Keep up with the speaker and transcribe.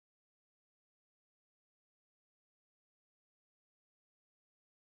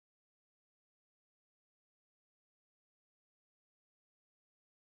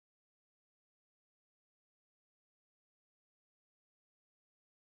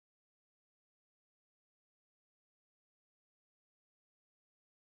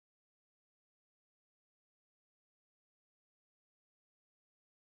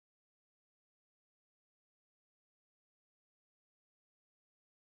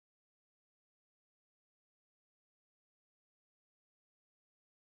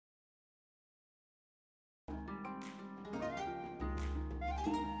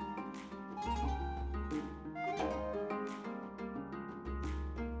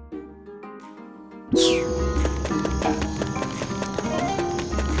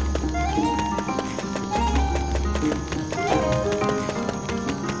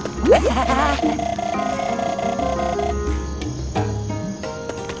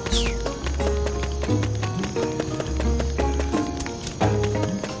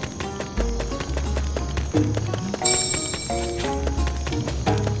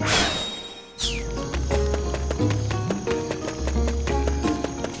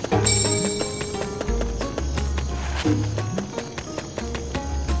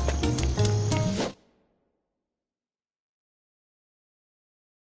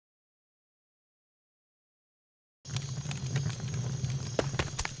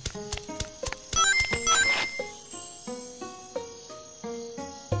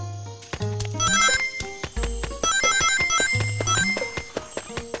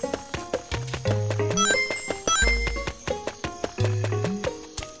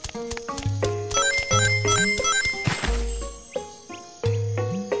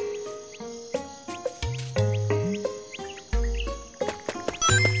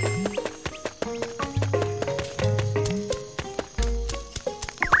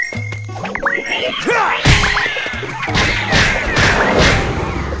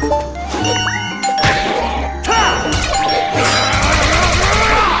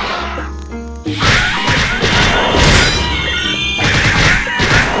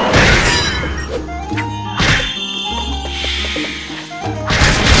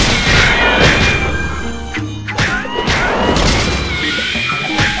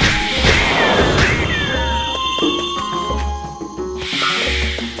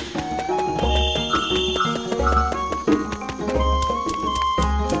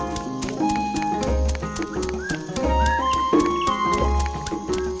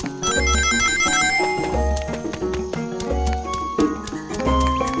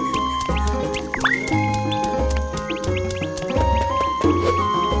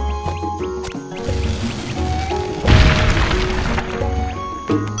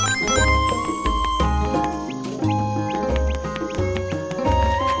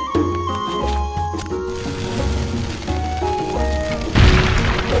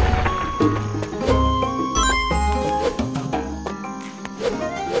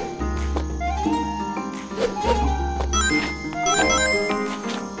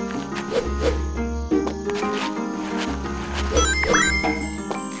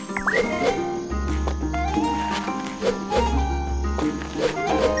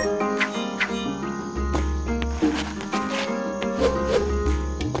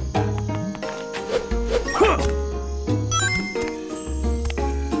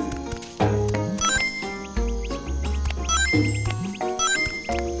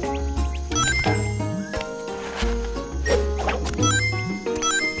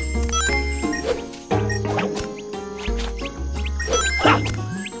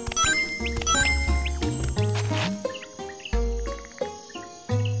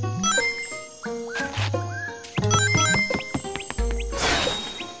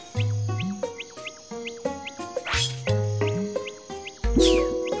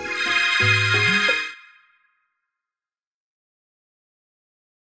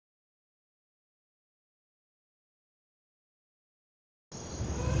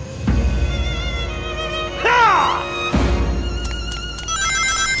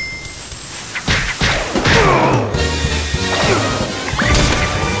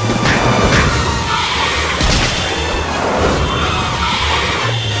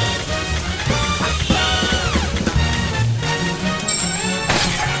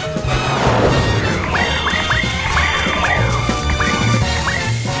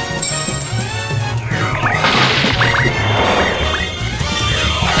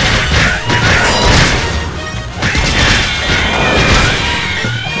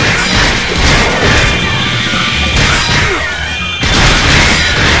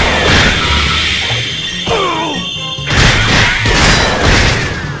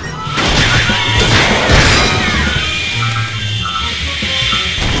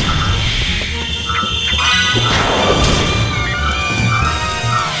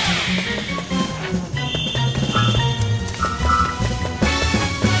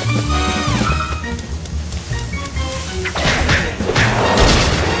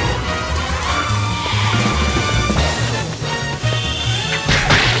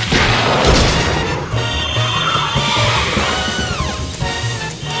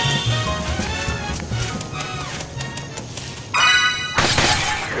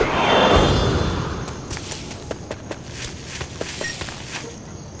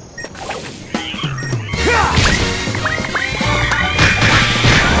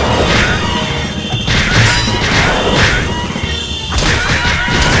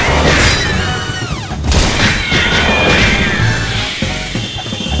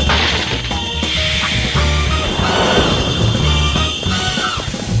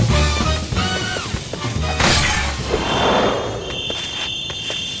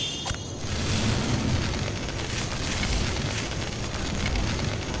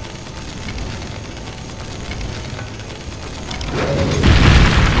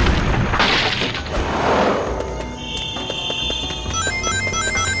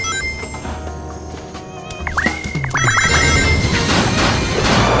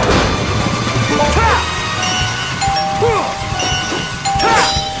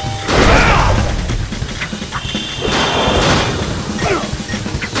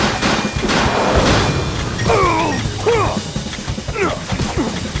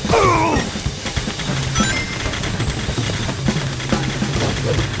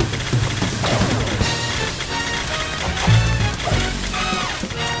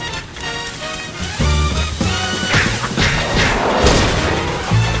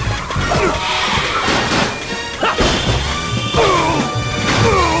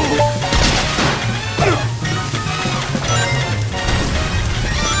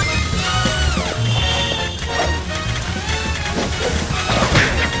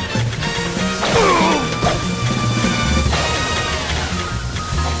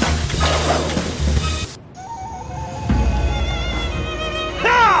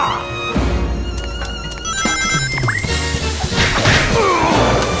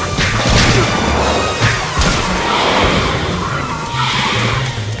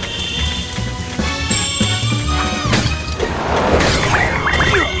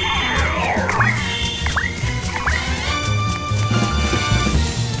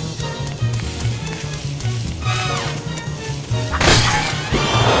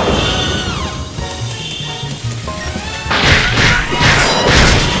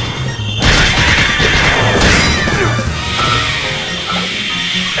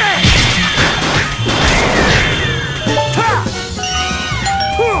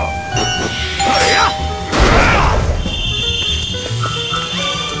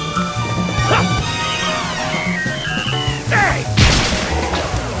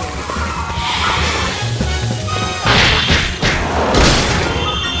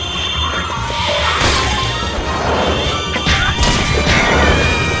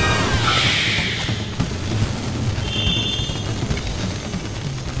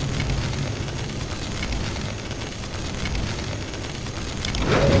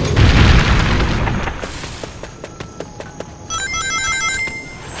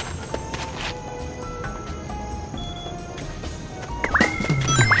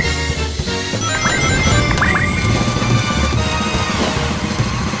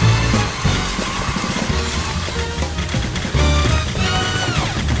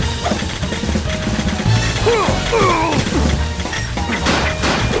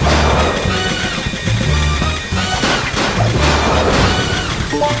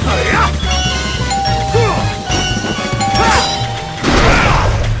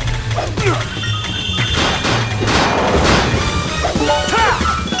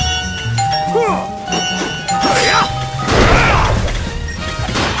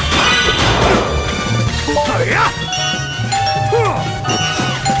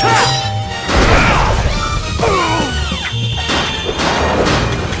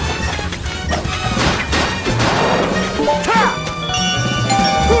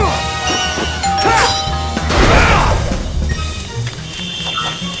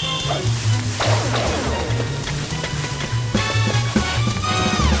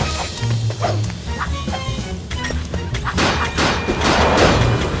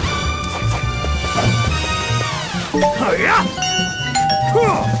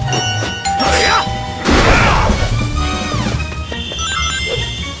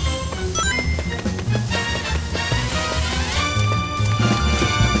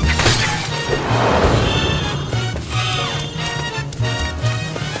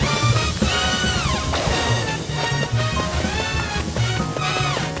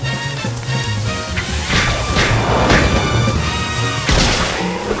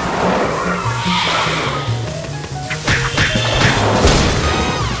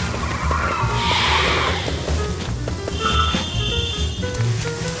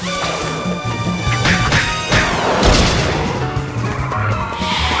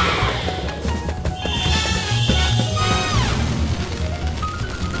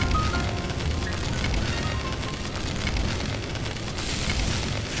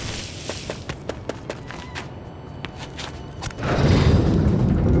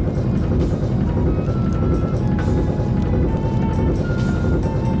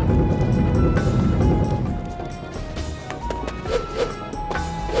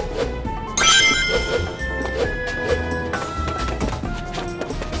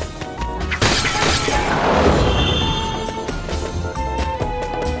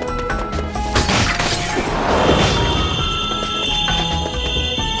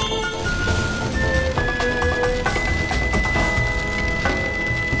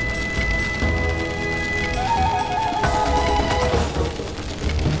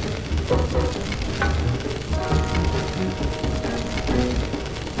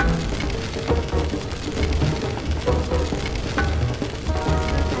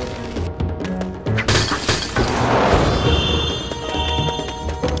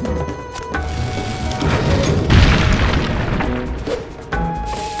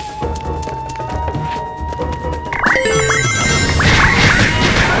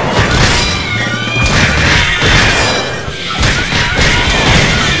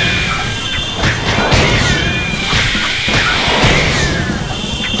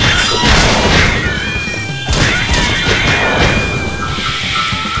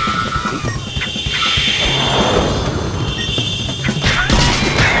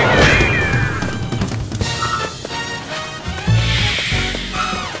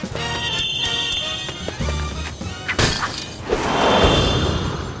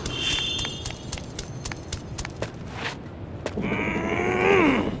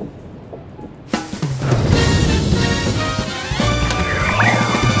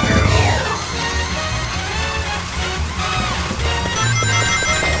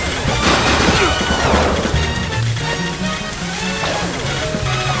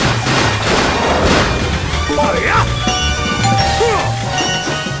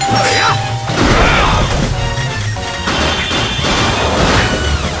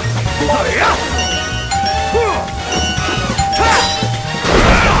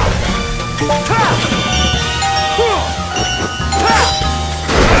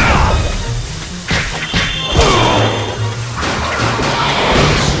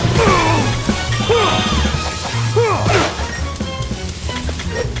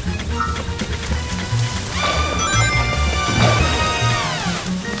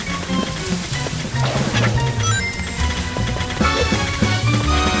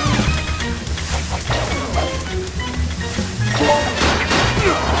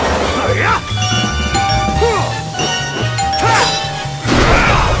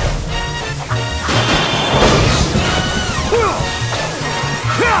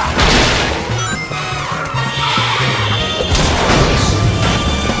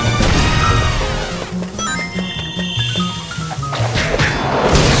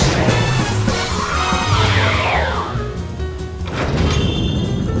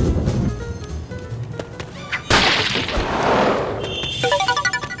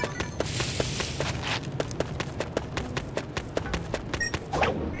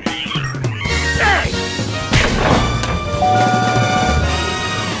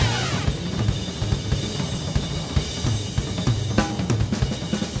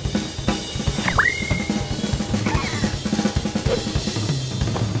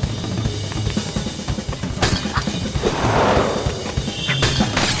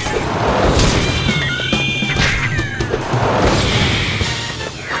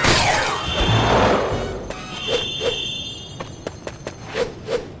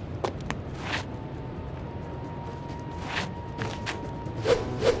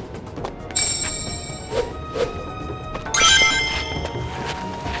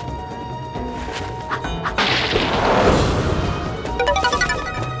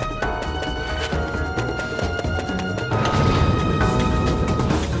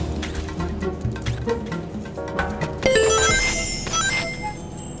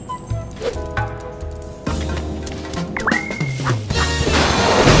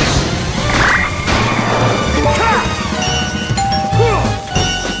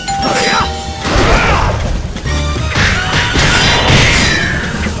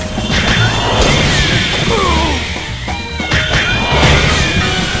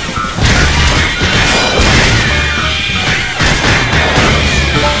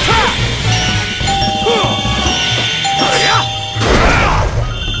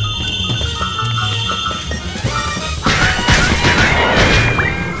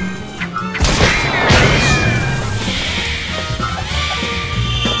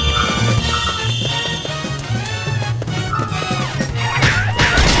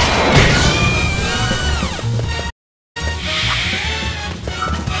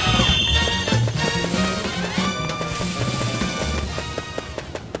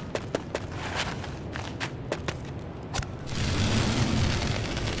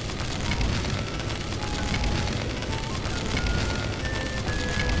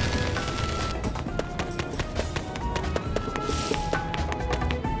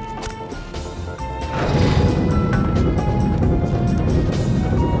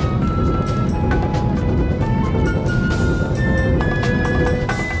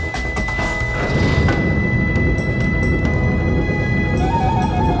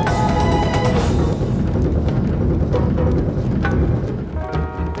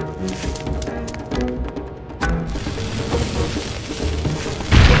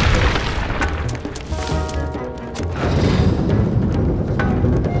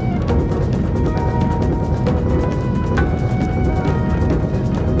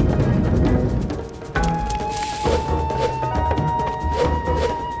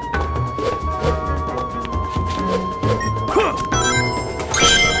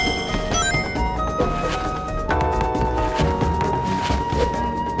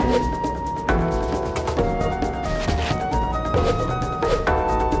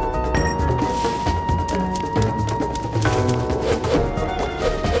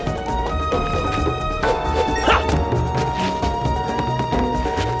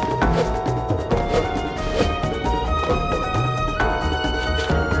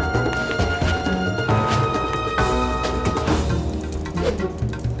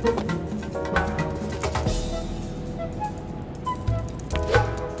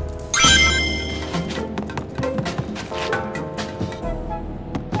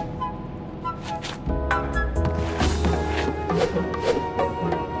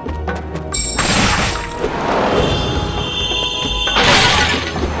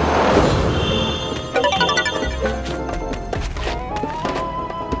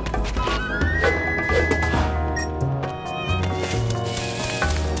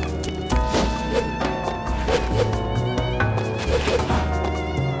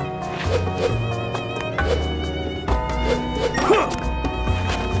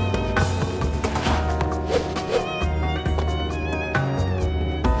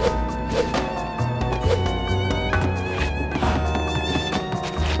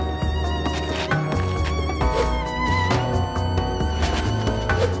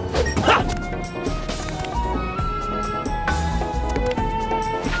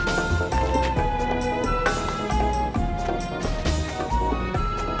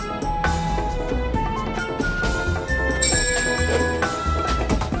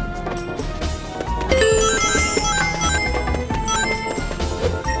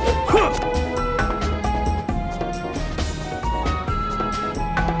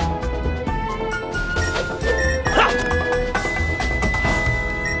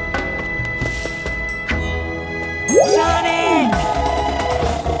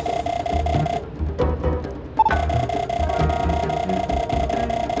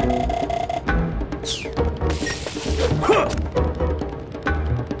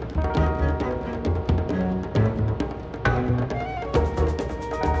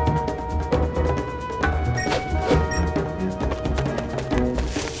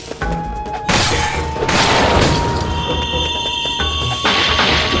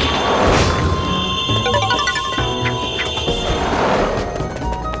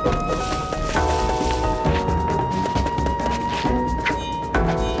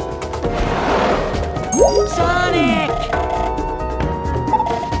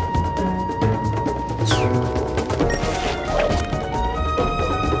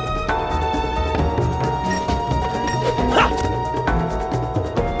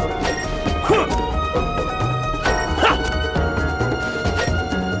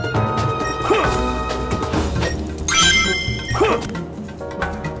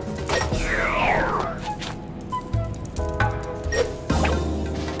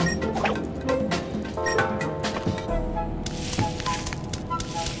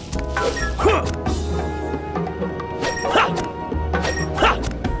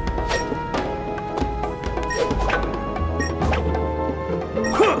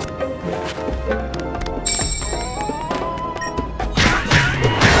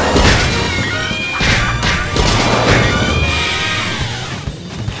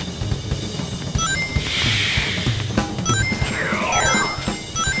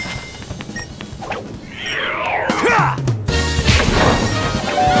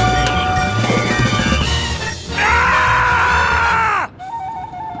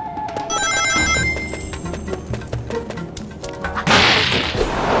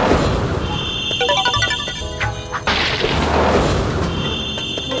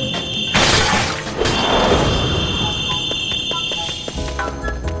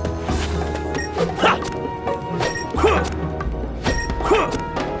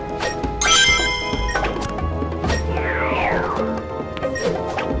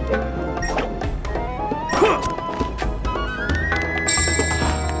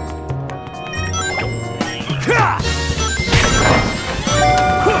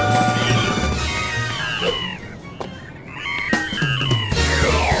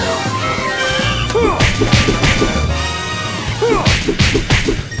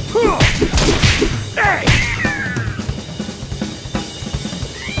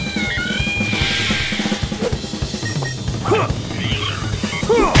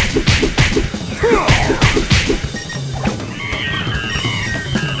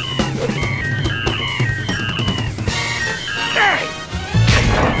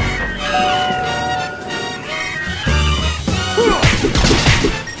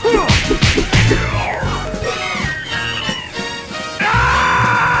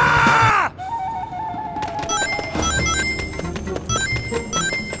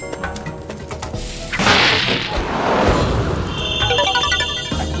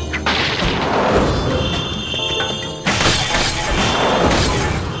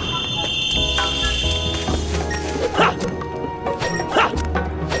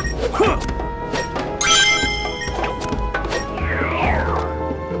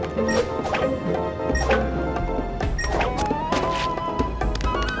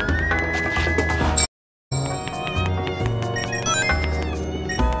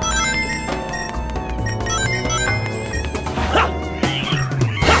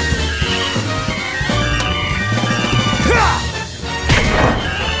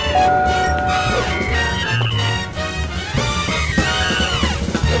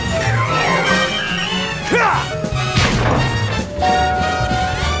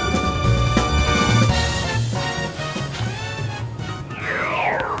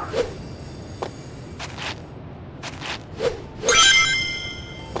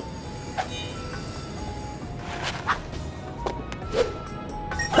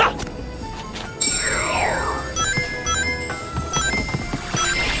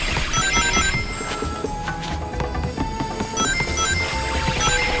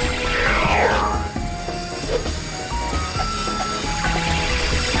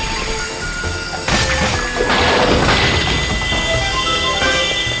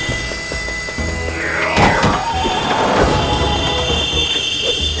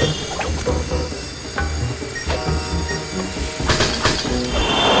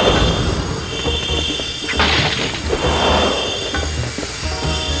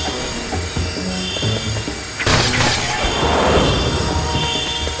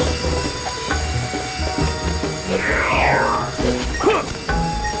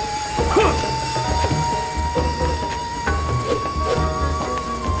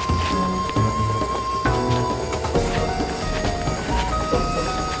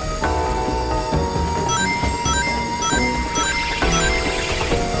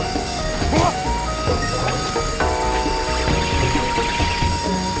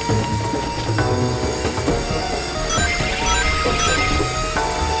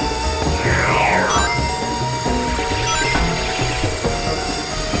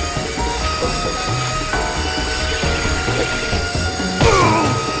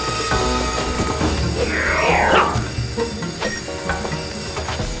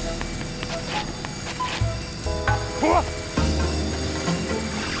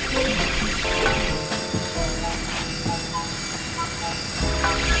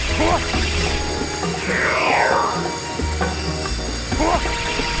you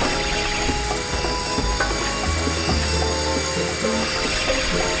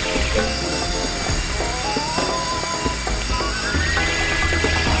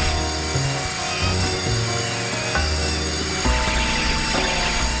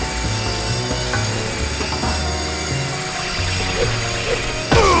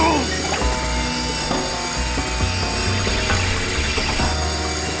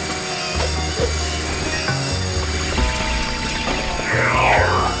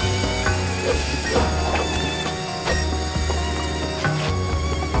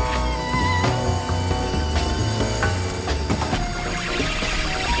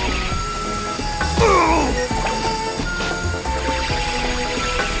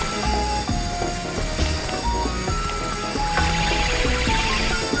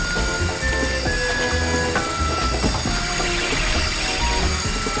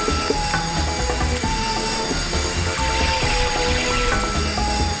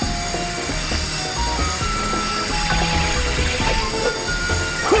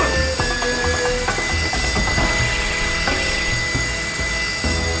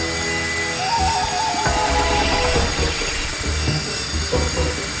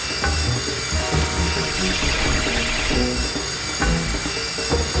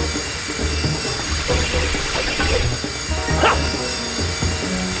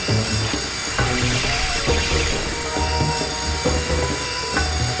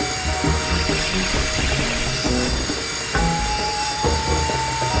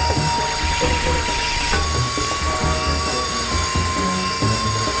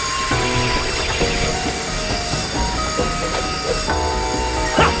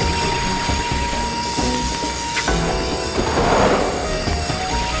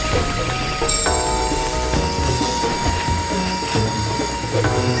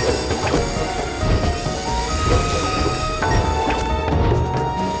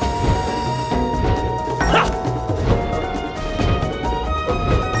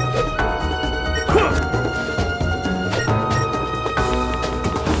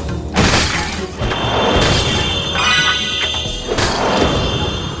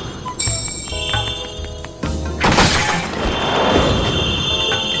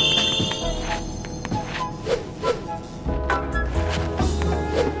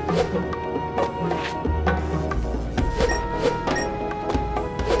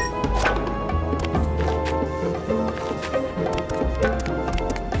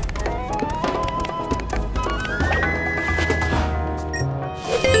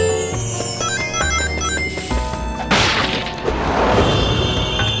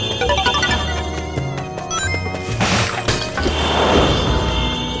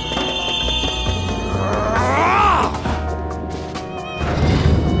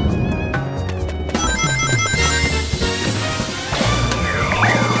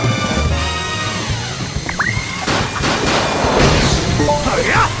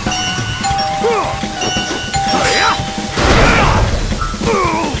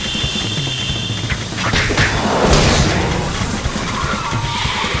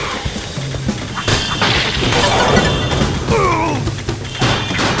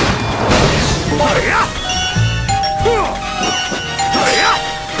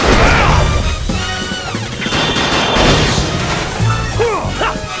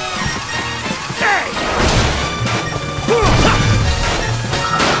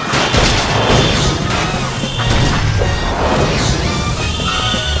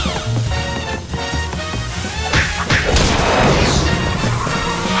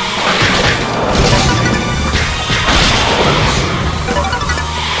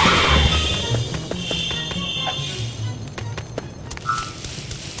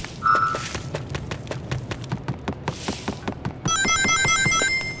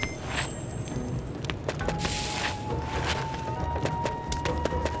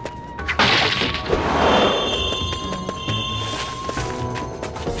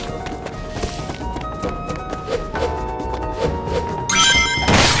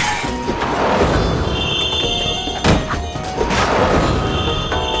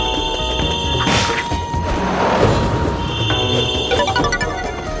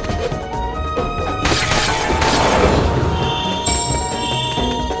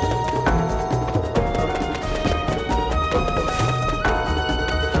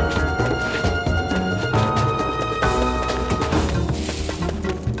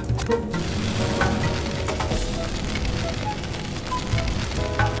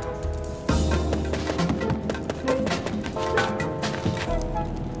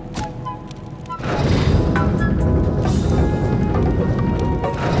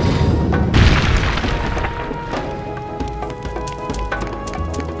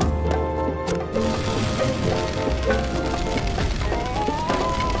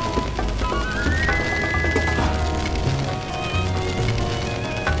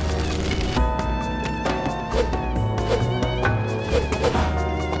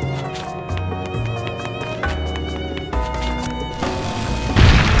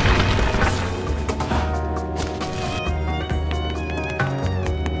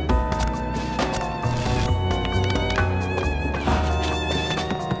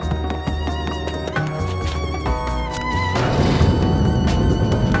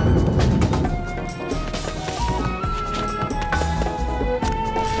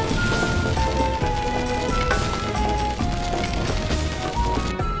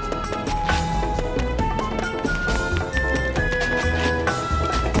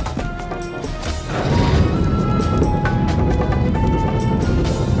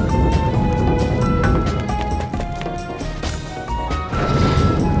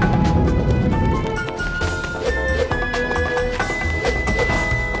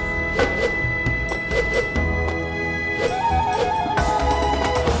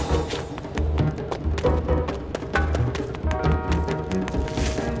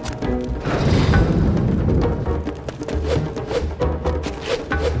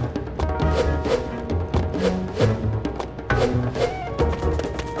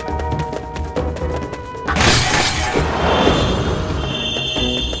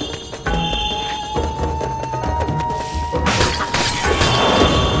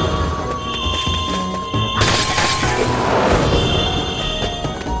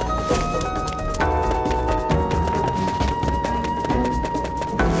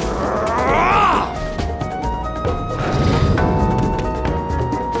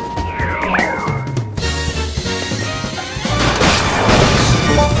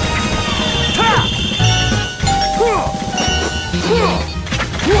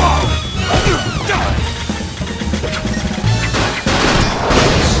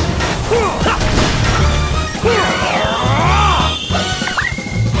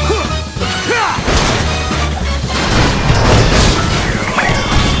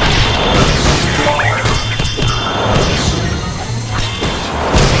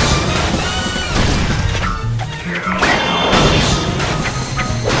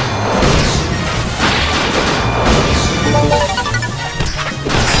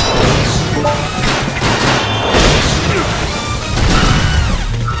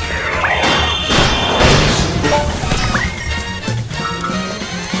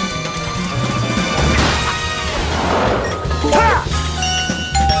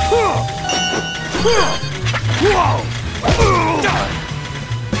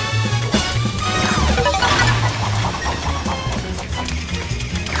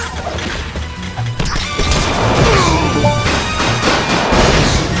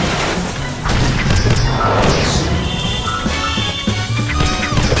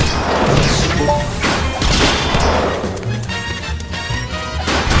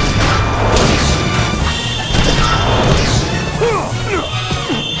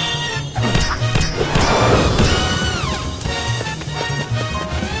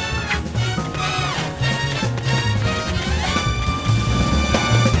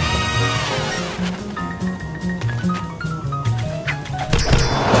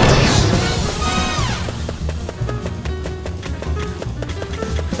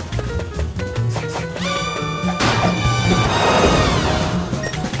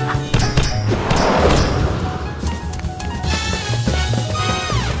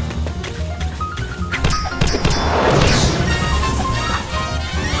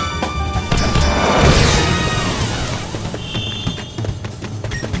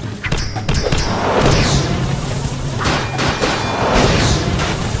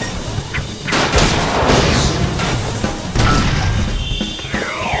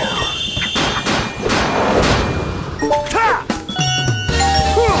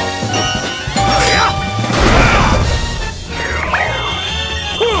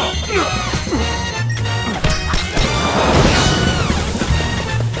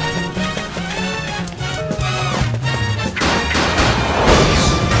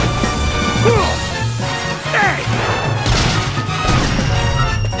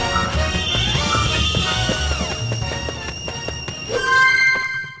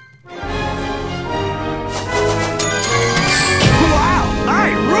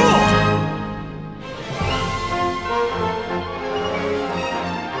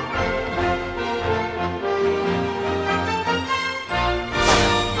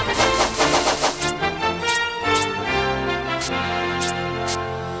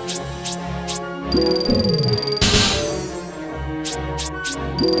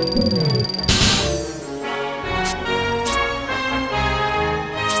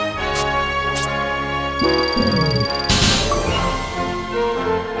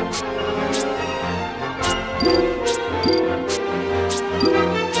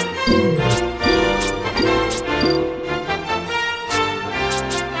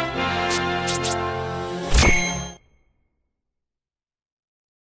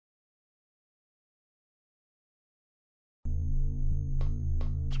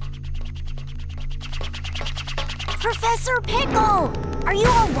Professor Pickle! Are you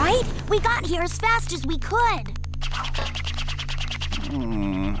all right? We got here as fast as we could.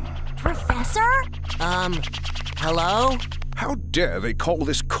 Professor? Hello? How dare they call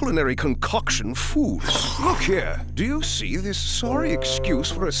this culinary concoction food? Look here, do you see this sorry excuse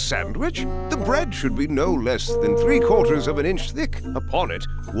for a sandwich? The bread should be no less than 3/4 of an inch thick. Upon it,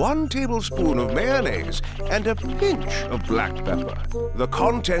 1 tablespoon of mayonnaise and a pinch of black pepper. The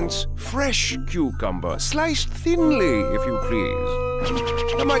contents, fresh cucumber, sliced thinly, if you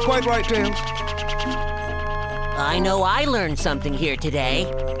please. Am I quite right, Tails? I know I learned something here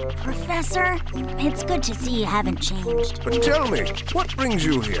today. Professor, it's good to see you haven't changed. But tell me, what brings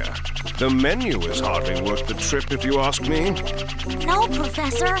you here? The menu is hardly worth the trip, if you ask me. No,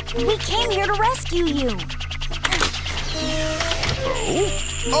 Professor. We came here to rescue you. Oh?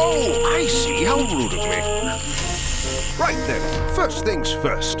 Oh, I see. How rude of me. Right then, first things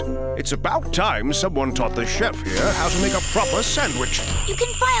first. It's about time someone taught the chef here how to make a proper sandwich. You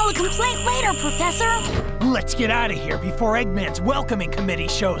can file a complaint later, Professor. Let's get out of here before Eggman's welcoming committee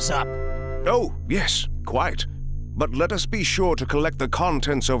shows up. Oh, yes, quite. But let us be sure to collect the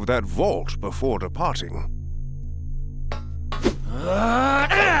contents of that vault before departing.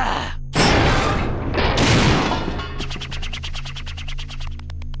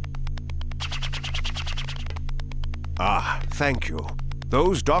 Ah, thank you.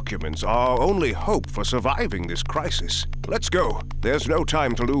 Those documents are our only hope for surviving this crisis. Let's go. There's no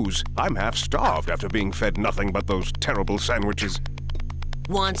time to lose. I'm half starved after being fed nothing but those terrible sandwiches.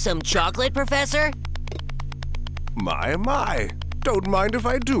 Want some chocolate, Professor? My. Don't mind if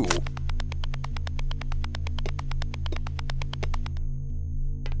I do.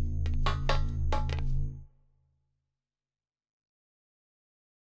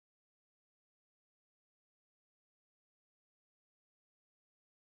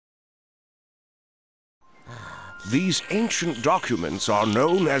 These ancient documents are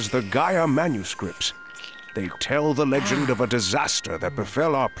known as the Gaia manuscripts. They tell the legend of a disaster that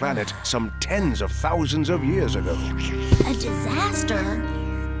befell our planet some tens of thousands of years ago. A disaster?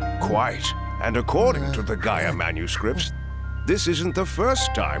 Quite. And according to the Gaia manuscripts, this isn't the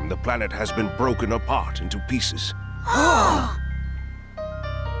first time the planet has been broken apart into pieces.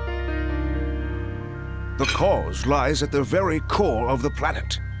 The cause lies at the very core of the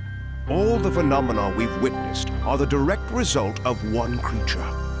planet. All the phenomena we've witnessed are the direct result of one creature.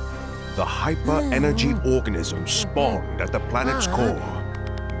 The hyper-energy organism spawned at the planet's core,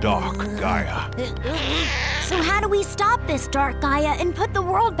 Dark Gaia. So how do we stop this Dark Gaia and put the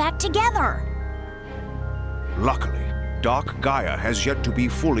world back together? Luckily, Dark Gaia has yet to be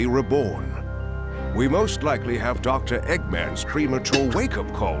fully reborn. We most likely have Dr. Eggman's premature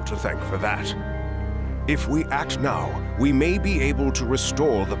wake-up call to thank for that. If we act now, we may be able to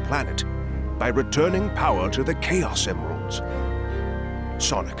restore the planet by returning power to the Chaos Emeralds.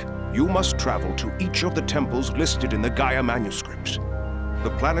 Sonic, you must travel to each of the temples listed in the Gaia manuscripts.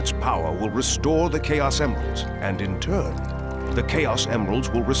 The planet's power will restore the Chaos Emeralds, and in turn, the Chaos Emeralds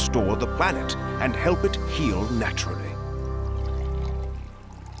will restore the planet and help it heal naturally.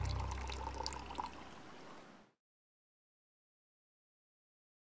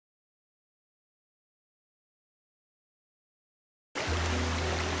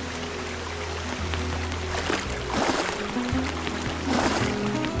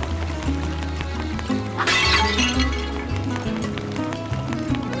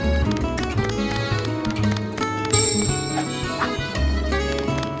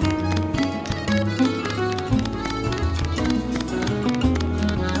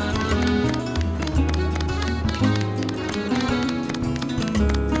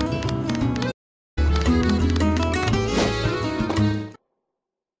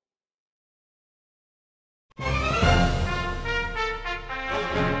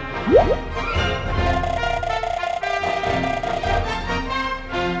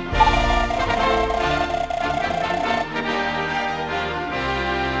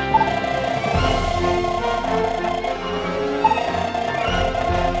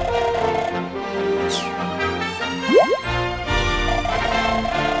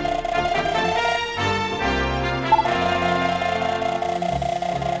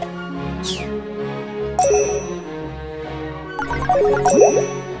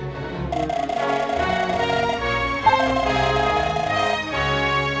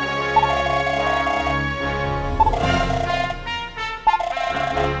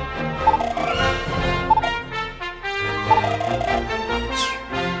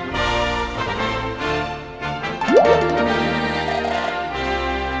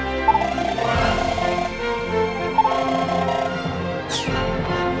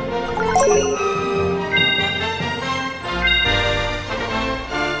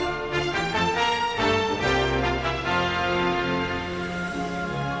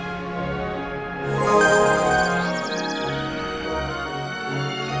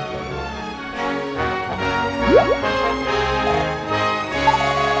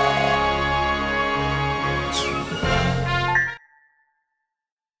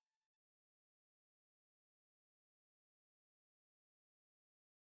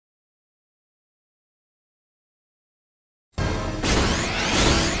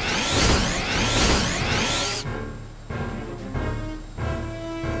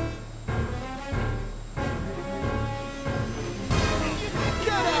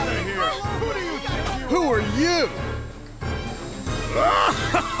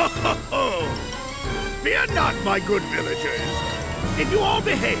 Fear not, my good villagers. If you all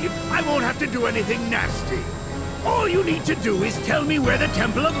behave, I won't have to do anything nasty. All you need to do is tell me where the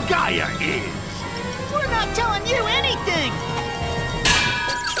Temple of Gaia is. We're not telling you anything!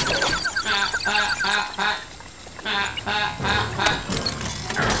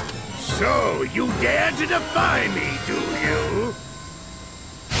 So, you dare to defy me, do you?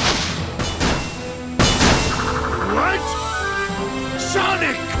 What?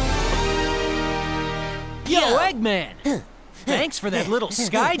 Sonic! Yo, Eggman! Thanks for that little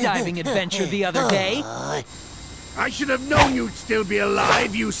skydiving adventure the other day. I should have known you'd still be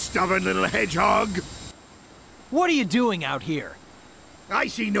alive, you stubborn little hedgehog! What are you doing out here? I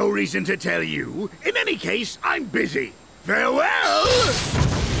see no reason to tell you. In any case, I'm busy. Farewell!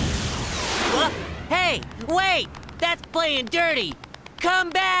 What? Hey, wait! That's playing dirty! Come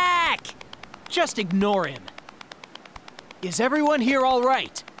back! Just ignore him. Is everyone here all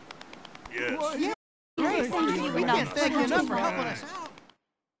right? Yes. We can't thank you enough for helping us out.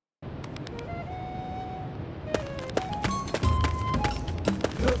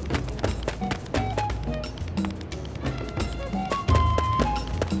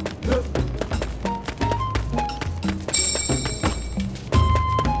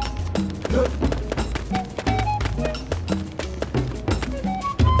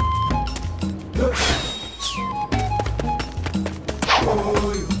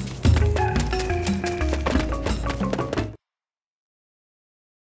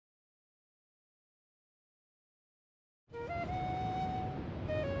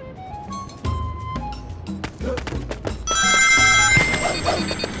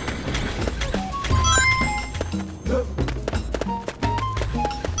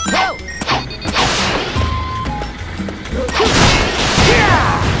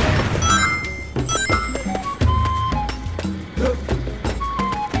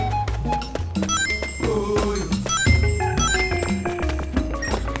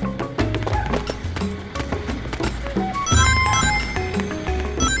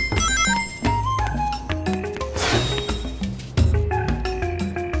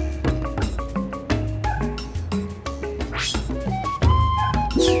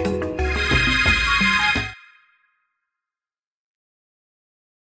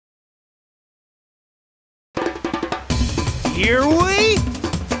 Here we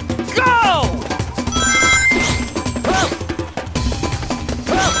go!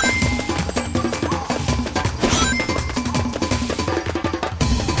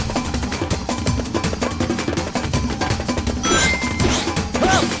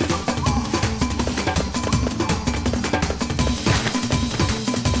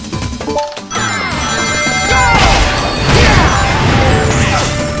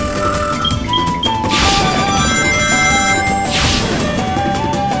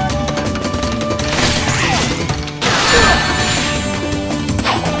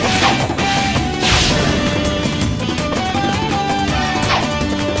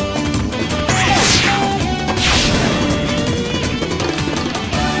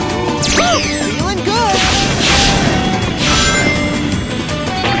 Feeling good.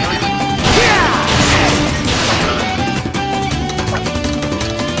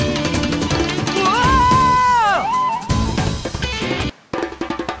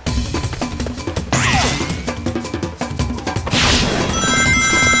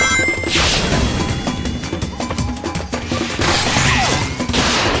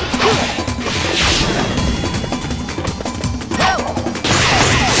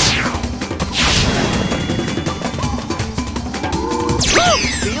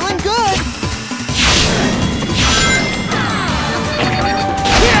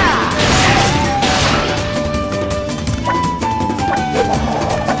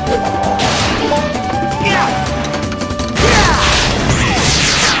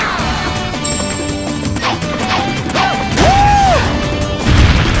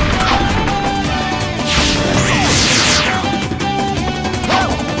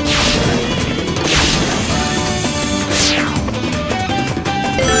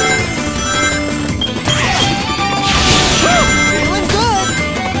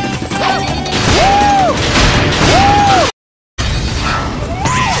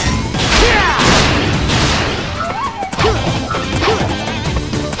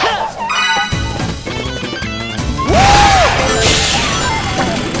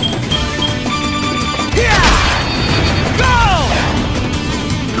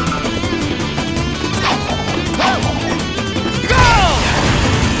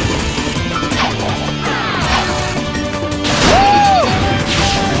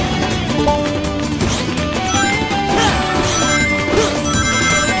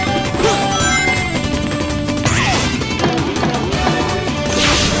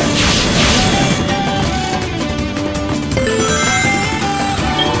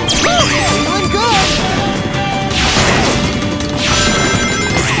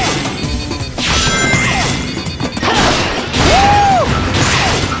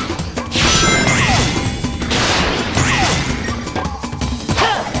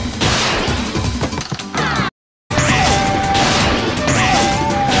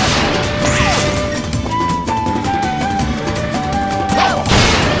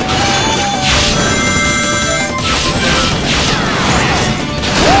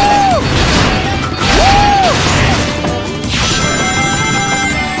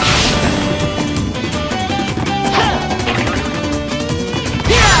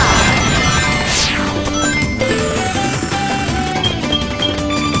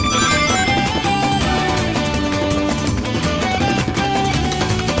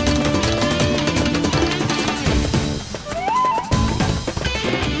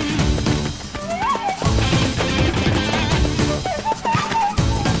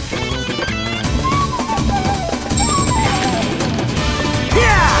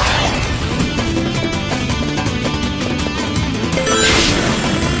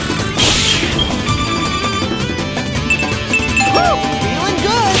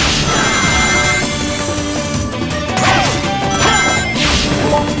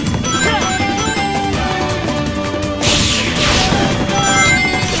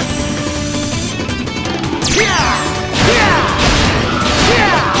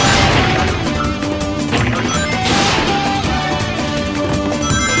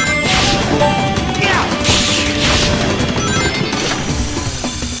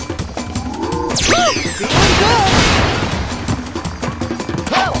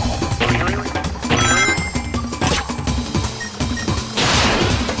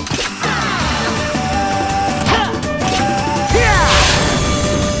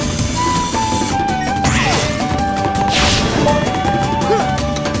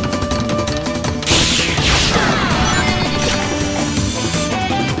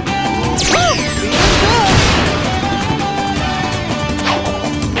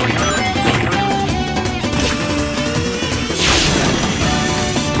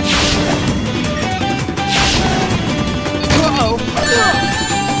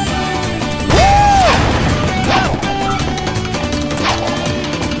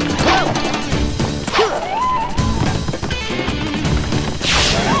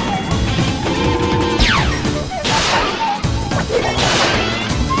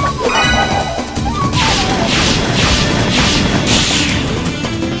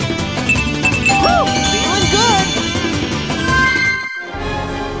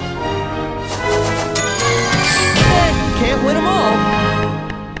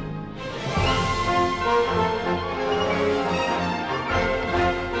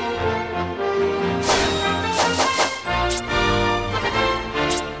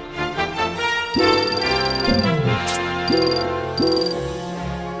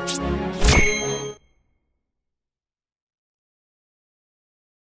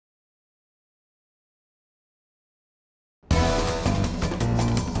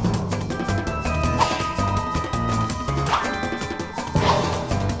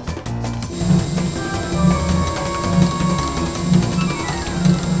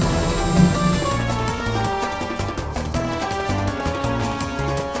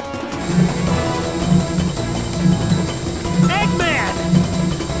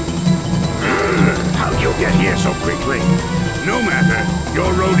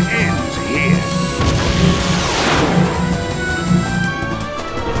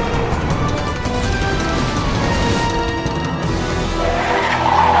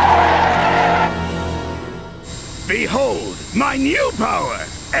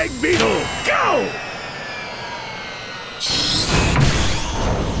 egg beetle, go!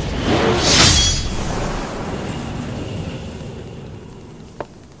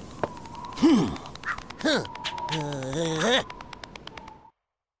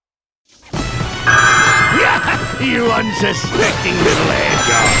 You unsuspecting little egg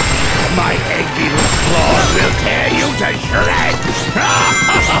dog. My egg beetle's claws will tear you to shreds!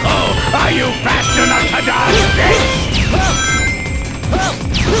 Are you fast enough to dodge this?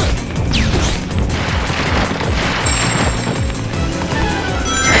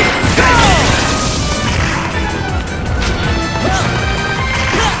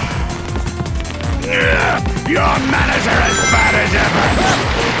 Your manners are as bad as ever!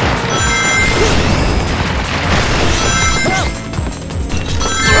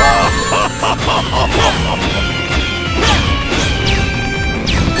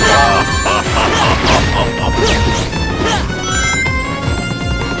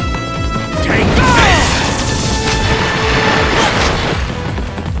 Take this!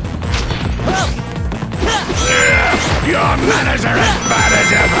 Your manners are as bad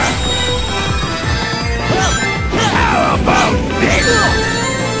as ever! How about this?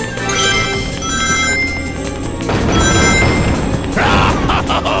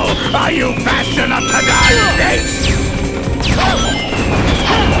 Are you fast enough to dodge this?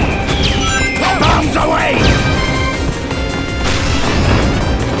 Bombs away!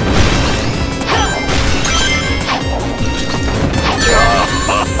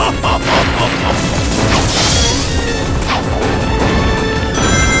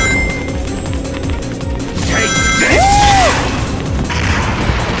 Take this!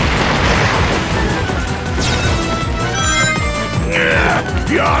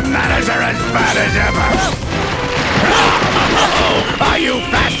 Your manners are as bad as ever! Are you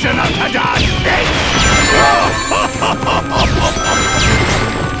fast enough to dodge this?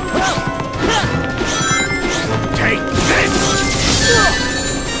 Take this!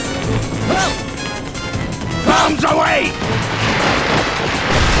 Bombs away!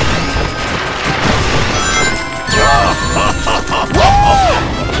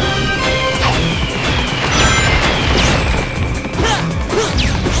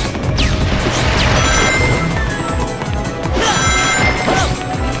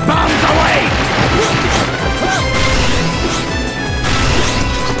 Bombs away!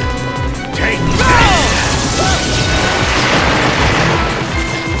 Take this!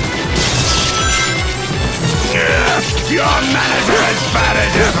 Your manners are as bad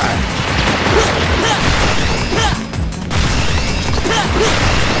as ever!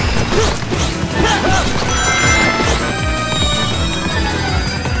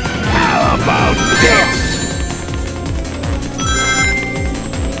 How about this?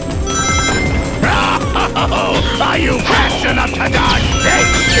 Are you fast enough to dodge this?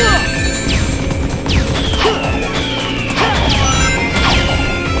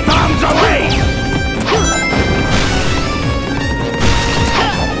 Bombs away!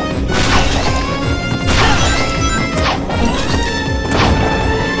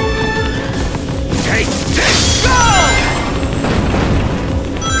 Take this!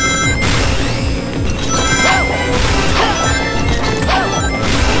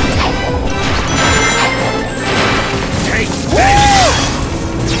 Take this!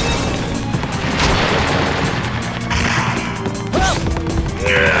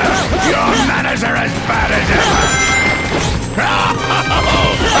 Your manners are as bad as ever!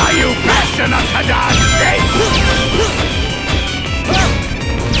 Are you fast enough to dodge this?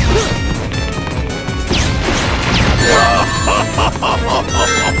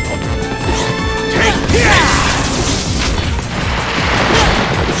 Take this!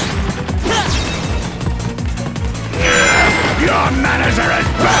 Your manners are as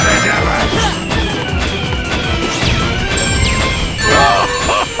bad as ever!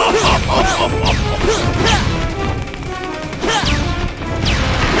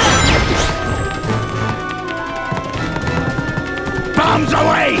 Bombs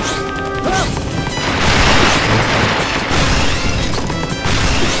away!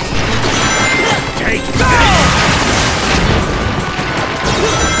 Take this!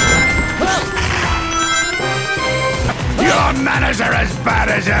 Your manners are as bad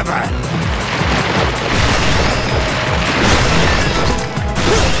as ever!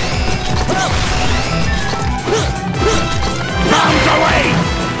 Bombs away!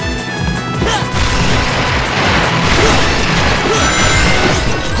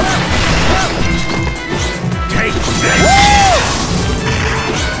 Take this!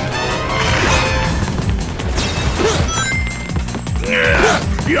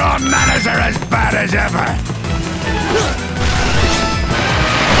 Your manners are as bad as ever!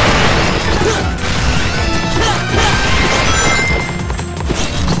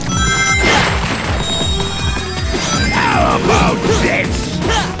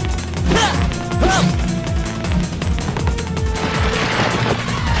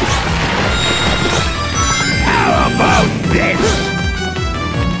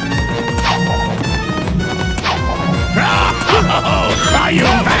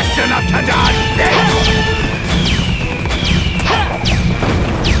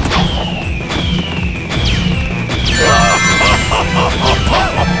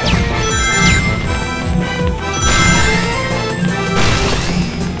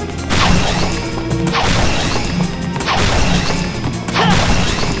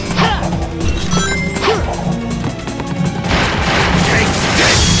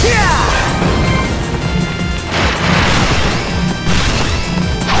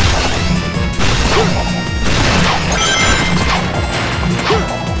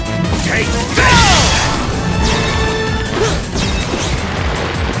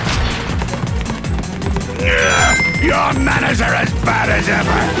 fat as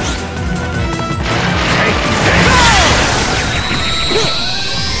ever! Take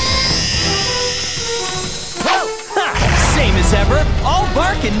Ha! Same as ever, all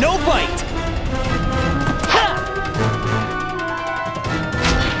bark and no bite.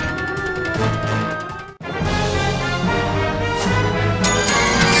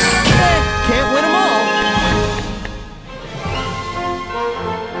 Can't win 'em all.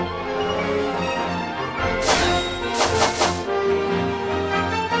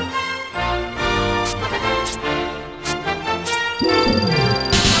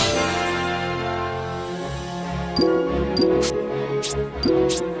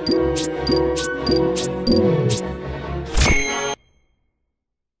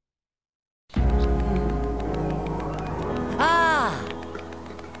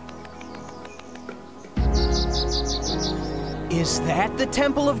 Is that the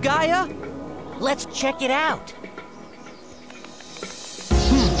Temple of Gaia? Let's check it out.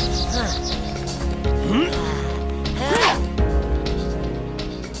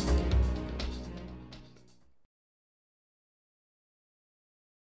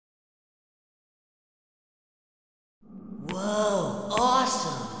 Whoa,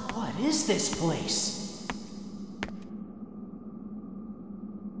 awesome. What is this place?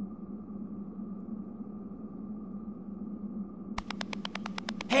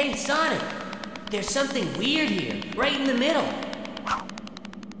 Hey, Sonic! There's something weird here, right in the middle.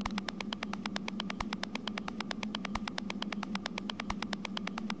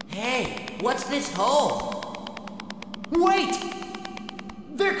 Hey, what's this hole? Wait!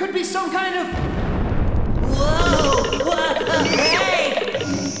 There could be some kind of... Whoa! Whoa! Hey!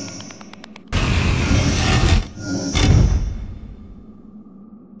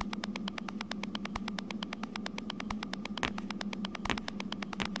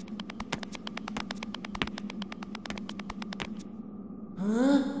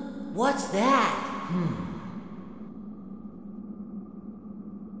 Huh? What's that?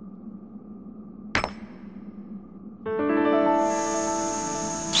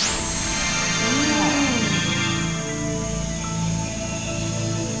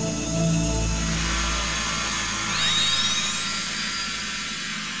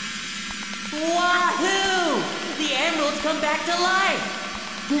 Wahoo! The emeralds come back to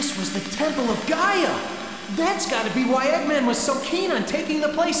life! This was the Temple of Gaia! That's gotta be why Eggman was so keen on taking the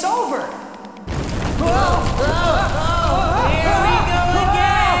place over! Here we go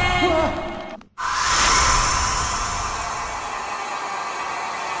again!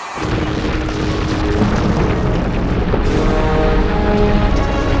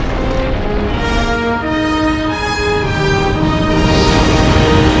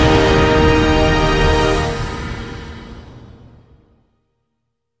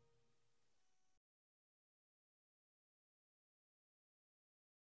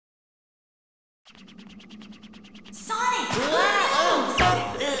 Sonic!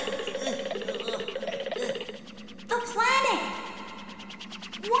 The planet!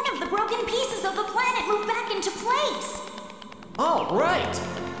 One of the broken pieces of the planet moved back into place! All right!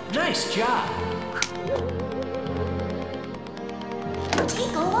 Nice job!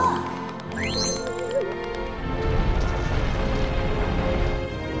 Take a look!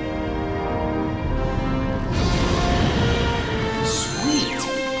 Sweet!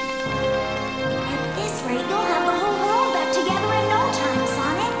 At this rate, you'll have the whole world back together in no time,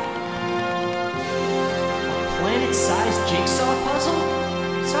 Sonic! Planet-sized jigsaw puzzle?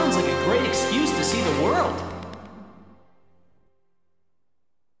 Sounds like a great excuse to see the world.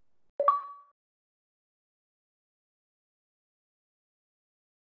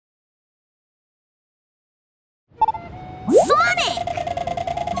 Sonic!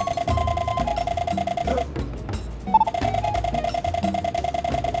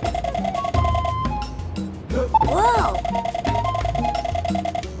 Whoa!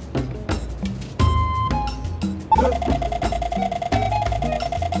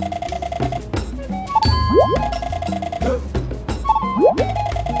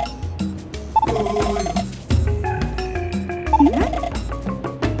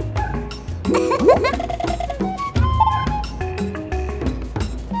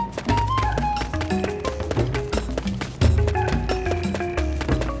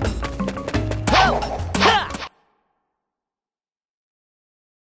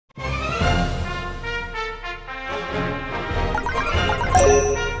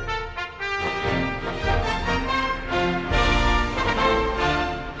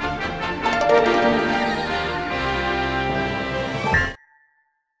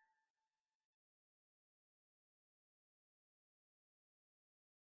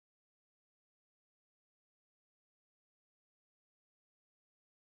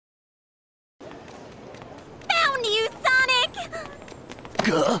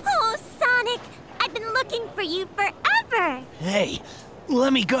 Oh, Sonic, I've been looking for you forever. Hey,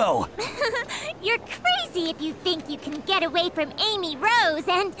 let me go. You're crazy if you think you can get away from Amy Rose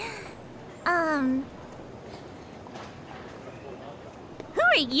and... Who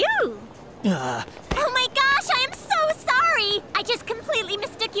are you? Oh my gosh, I am so sorry! I just completely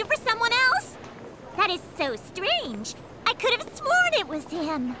mistook you for someone else. That is so strange. I could have sworn it was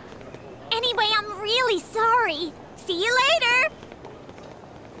him. Anyway, I'm really sorry. See you later.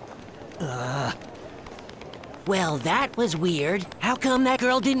 Well, that was weird. How come that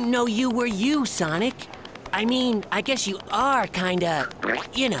girl didn't know you were you, Sonic? I mean, I guess you are kinda,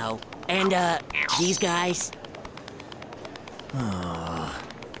 you know. And, these guys?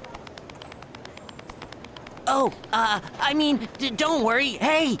 Oh, I mean, don't worry.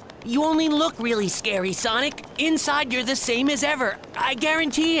 Hey, you only look really scary, Sonic. Inside, you're the same as ever. I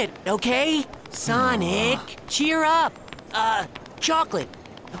guarantee it, okay? Sonic, cheer up. Chocolate.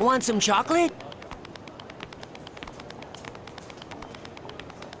 Want some chocolate?